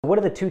What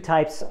are the two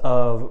types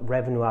of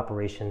revenue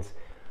operations?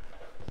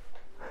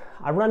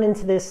 I run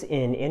into this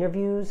in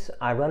interviews.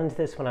 I run into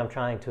this when I'm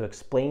trying to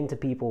explain to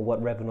people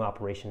what revenue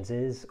operations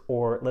is,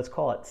 or let's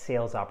call it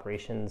sales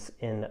operations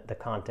in the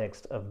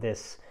context of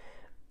this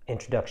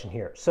introduction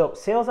here. So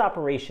sales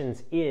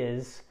operations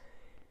is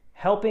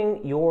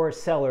helping your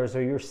sellers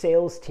or your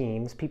sales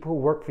teams, people who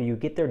work for you,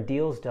 get their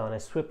deals done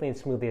as swiftly and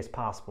smoothly as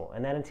possible.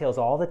 And that entails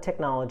all the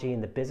technology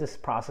and the business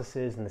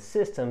processes and the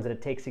systems that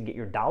it takes to get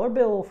your dollar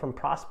bill from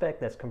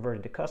prospect that's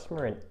converted to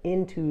customer and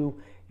into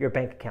your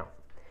bank account.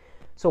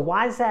 So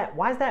why does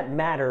that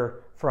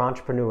matter for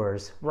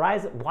entrepreneurs? Why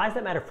does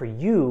that matter for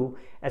you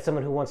as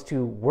someone who wants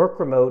to work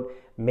remote,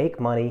 make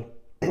money,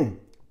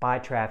 buy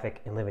traffic,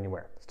 and live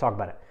anywhere? Let's talk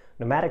about it.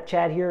 Nomadic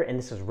Chad here, and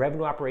this is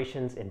revenue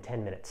operations in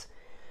 10 minutes.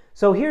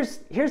 So here's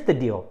the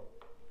deal.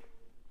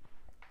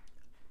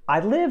 I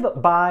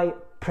live by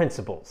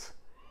principles.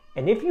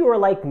 And if you are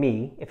like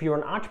me, if you're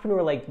an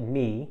entrepreneur like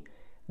me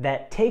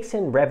that takes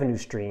in revenue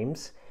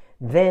streams,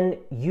 then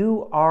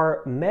you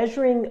are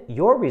measuring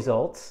your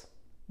results,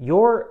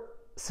 your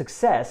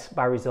success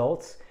by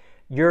results,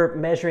 you're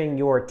measuring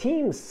your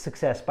team's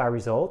success by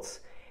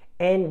results,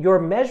 and you're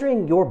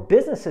measuring your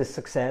business's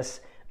success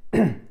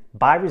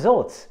by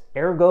results.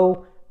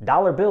 Ergo,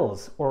 dollar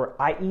bills, or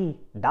i.e.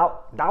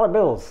 dollar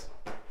bills.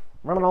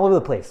 Running all over the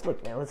place.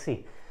 Look, man, let's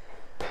see.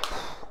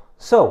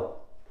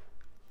 So,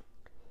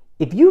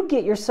 if you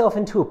get yourself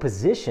into a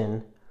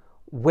position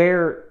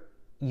where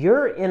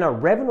you're in a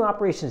revenue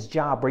operations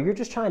job where you're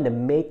just trying to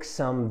make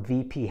some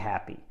VP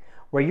happy,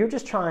 where you're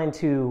just trying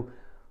to,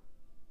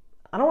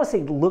 I don't want to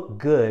say look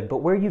good, but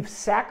where you've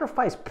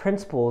sacrificed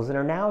principles and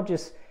are now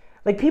just,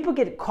 like, people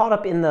get caught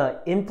up in the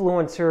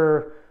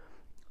influencer,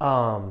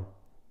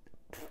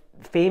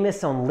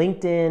 famous on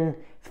LinkedIn,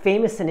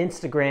 famous on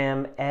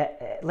Instagram.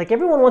 Like,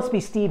 everyone wants to be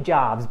Steve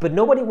Jobs, but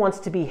nobody wants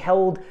to be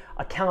held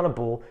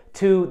accountable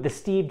to the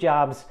Steve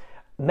Jobs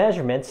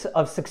measurements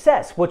of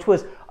success, which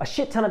was a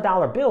shit ton of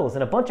dollar bills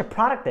and a bunch of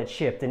product that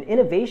shipped and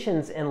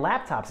innovations in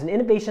laptops and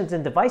innovations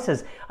in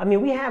devices. I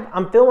mean,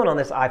 I'm filming on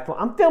this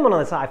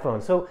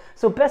iPhone.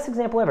 So best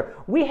example ever.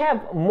 We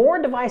have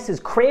more devices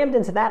crammed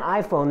into that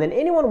iPhone than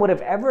anyone would have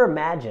ever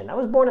imagined. I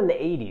was born in the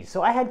 80s,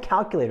 so I had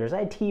calculators, I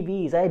had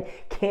TVs, I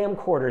had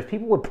camcorders.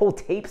 People would pull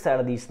tapes out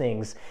of these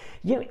things.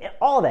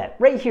 All that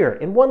right here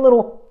in one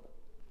little,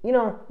 you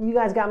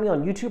guys got me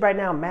on YouTube right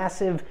now,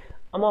 massive.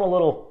 I'm on a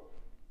little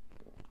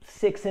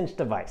 6-inch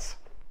device.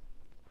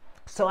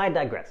 So I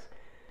digress.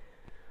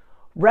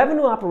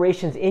 Revenue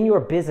operations in your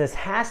business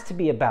has to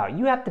be about,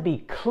 you have to be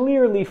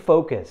clearly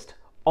focused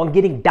on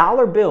getting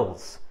dollar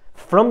bills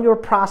from your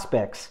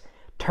prospects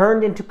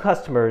turned into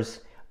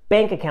customers,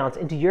 bank accounts,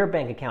 into your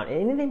bank account. And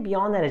anything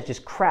beyond that is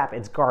just crap,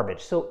 it's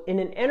garbage. So in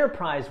an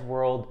enterprise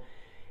world,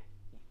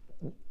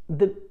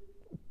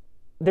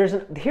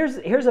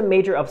 here's a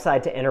major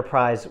upside to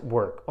enterprise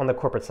work on the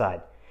corporate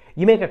side.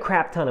 You make a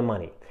crap ton of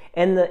money.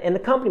 And the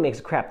company makes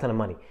a crap ton of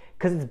money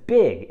because it's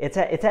big. It's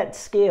at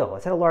scale.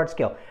 It's at a large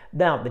scale.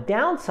 Now, the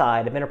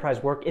downside of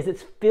enterprise work is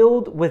it's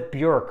filled with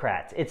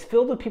bureaucrats. It's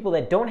filled with people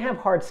that don't have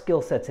hard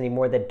skill sets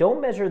anymore, that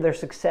don't measure their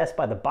success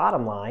by the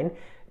bottom line.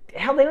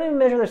 Hell, they don't even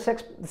measure their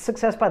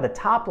success by the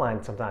top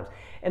line sometimes.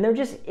 And they're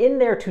just in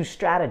there to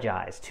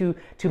strategize,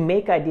 to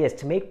make ideas,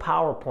 to make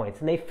PowerPoints.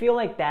 And they feel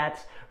like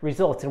that's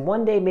results. And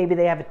one day maybe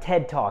they have a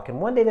TED Talk. And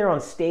one day they're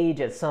on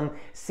stage at some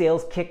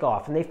sales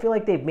kickoff. And they feel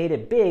like they've made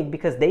it big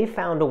because they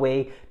found a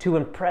way to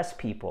impress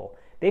people.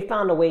 They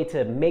found a way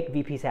to make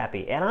VPs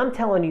happy. And I'm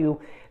telling you,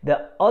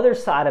 the other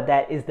side of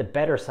that is the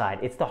better side.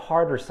 It's the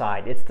harder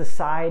side. It's the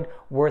side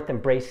worth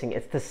embracing.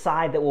 It's the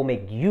side that will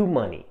make you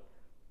money.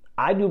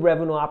 I do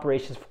revenue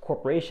operations for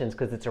corporations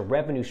because it's a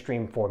revenue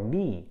stream for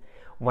me.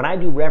 When I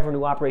do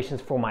revenue operations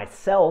for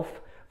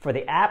myself, for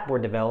the app we're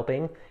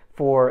developing,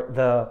 for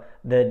the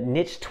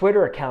niche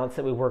Twitter accounts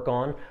that we work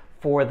on,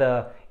 for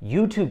the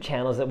YouTube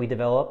channels that we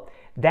develop,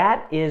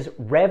 that is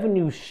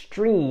revenue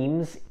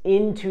streams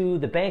into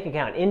the bank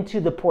account,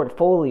 into the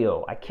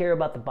portfolio. I care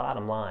about the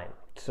bottom line.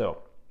 So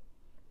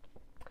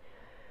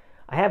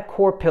I have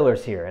core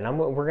pillars here, and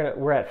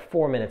we're at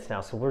 4 minutes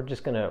now, so we're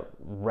just gonna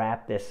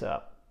wrap this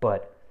up.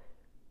 But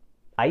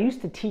I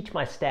used to teach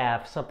my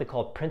staff something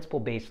called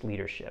principle-based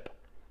leadership.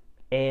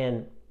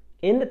 And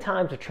in the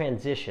times of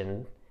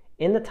transition,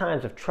 in the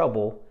times of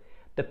trouble,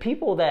 the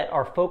people that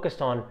are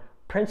focused on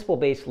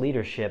principle-based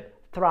leadership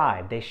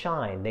thrive, they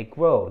shine, they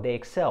grow, they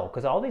excel.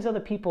 Because all these other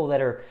people that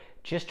are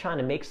just trying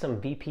to make some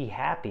VP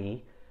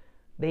happy,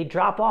 they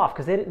drop off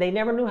because they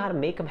never knew how to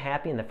make them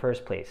happy in the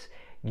first place.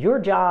 Your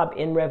job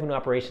in revenue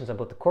operations on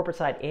both the corporate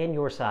side and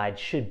your side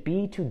should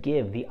be to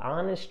give the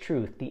honest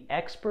truth, the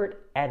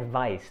expert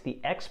advice, the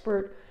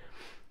expert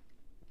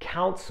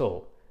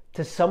counsel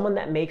to someone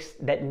that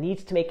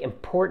needs to make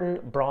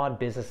important, broad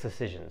business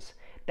decisions.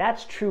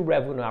 That's true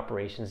revenue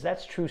operations.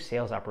 That's true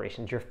sales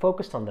operations. You're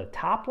focused on the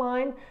top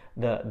line,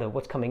 the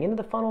what's coming into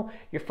the funnel.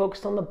 You're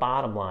focused on the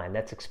bottom line.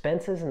 That's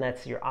expenses, and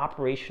that's your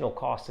operational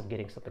costs of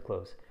getting stuff to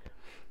close.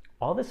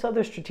 All this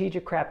other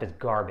strategic crap is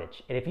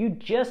garbage. And if you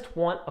just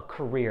want a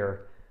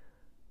career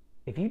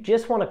If you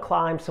just want to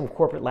climb some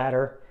corporate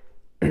ladder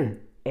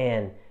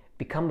and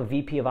become a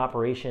VP of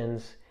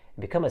operations,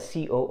 become a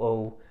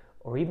COO,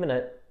 or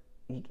even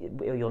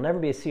you'll never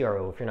be a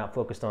CRO if you're not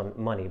focused on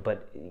money,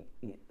 but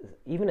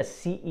even a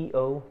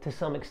CEO to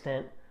some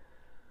extent,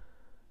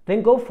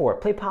 then go for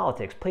it. Play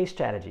politics, play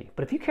strategy.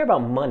 But if you care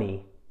about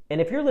money, and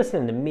if you're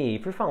listening to me,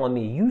 if you're following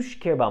me, you should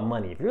care about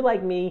money. If you're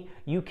like me,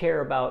 you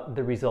care about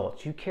the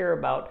results. You care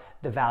about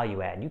the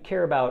value add. You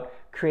care about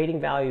creating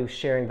value,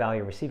 sharing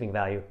value, receiving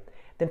value.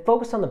 Then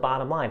focus on the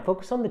bottom line.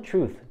 Focus on the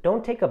truth.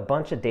 Don't take a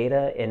bunch of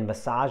data and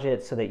massage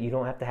it so that you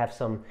don't have to have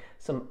some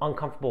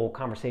uncomfortable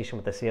conversation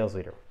with the sales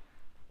leader.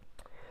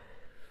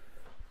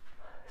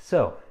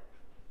 So,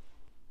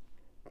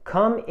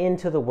 come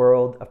into the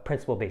world of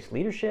principle-based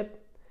leadership.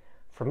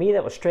 For me,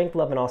 that was strength,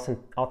 love, and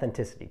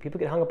authenticity. People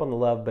get hung up on the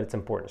love, but it's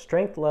important.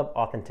 Strength, love,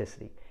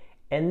 authenticity.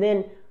 And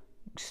then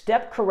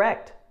step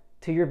correct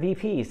to your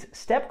VPs.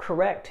 Step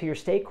correct to your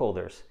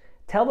stakeholders.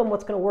 Tell them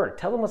what's going to work.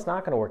 Tell them what's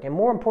not going to work. And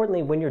more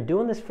importantly, when you're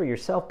doing this for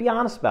yourself, be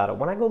honest about it.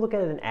 When I go look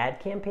at an ad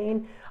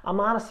campaign, I'm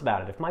honest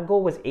about it. If my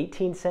goal was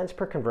 18 cents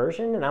per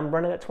conversion and I'm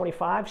running at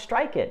 25,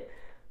 strike it.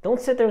 Don't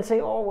sit there and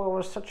say, oh, well, it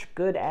was such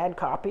good ad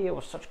copy. It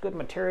was such good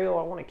material.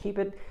 I want to keep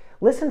it.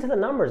 Listen to the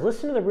numbers.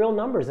 Listen to the real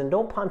numbers and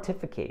don't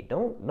pontificate.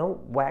 Don't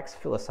wax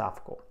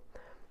philosophical.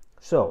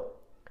 So,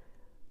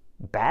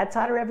 bad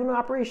side of revenue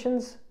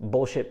operations,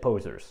 bullshit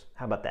posers.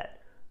 How about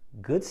that?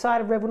 Good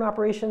side of revenue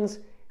operations,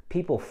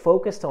 people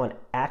focused on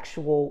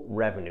actual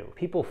revenue.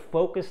 People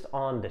focused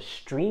on the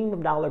stream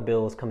of dollar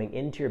bills coming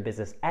into your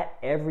business at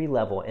every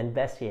level,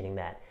 investigating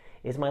that.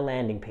 Is my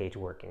landing page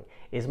working?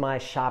 Is my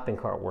shopping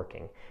cart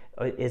working?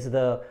 Is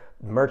the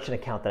merchant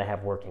account that I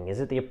have working? Is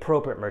it the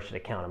appropriate merchant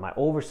account? Am I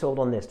oversold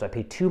on this? Do I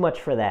pay too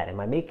much for that? Am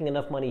I making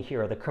enough money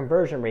here? Are the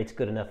conversion rates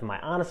good enough? Am I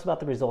honest about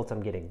the results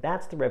I'm getting?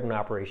 That's the revenue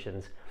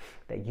operations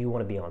that you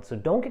want to be on. So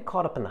don't get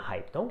caught up in the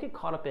hype. Don't get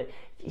caught up in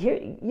here.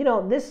 You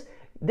know, this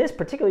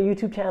particular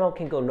YouTube channel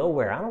can go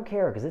nowhere. I don't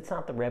care because it's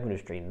not the revenue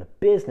stream. The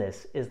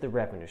business is the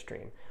revenue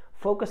stream.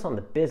 Focus on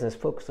the business,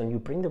 focus on you,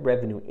 bring the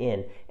revenue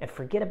in, and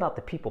forget about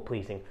the people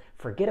pleasing.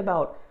 Forget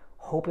about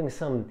hoping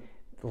some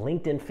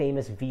LinkedIn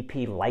famous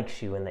VP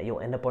likes you and that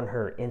you'll end up on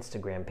her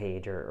Instagram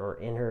page or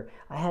in her.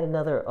 I had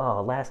another,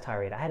 last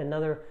tirade, I had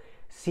another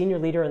senior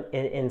leader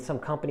in some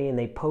company and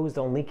they posed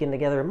on LinkedIn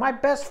together, my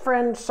best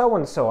friend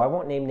so-and-so, I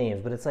won't name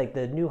names, but it's like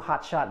the new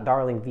hotshot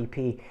darling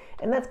VP.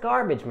 And that's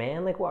garbage,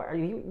 man. Like, what are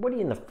you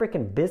in the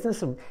freaking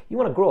business of, you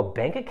want to grow a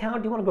bank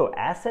account? Do you want to grow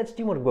assets?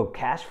 Do you want to grow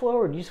cash flow?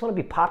 Or do you just want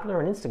to be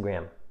popular on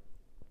Instagram?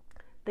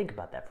 Think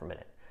about that for a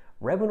minute.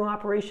 Revenue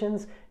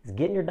operations is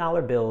getting your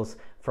dollar bills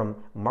from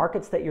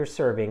markets that you're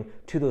serving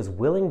to those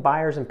willing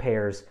buyers and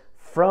payers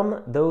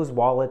from those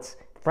wallets,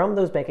 from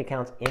those bank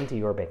accounts into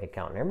your bank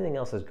account. And everything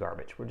else is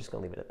garbage. We're just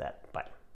going to leave it at that. Bye.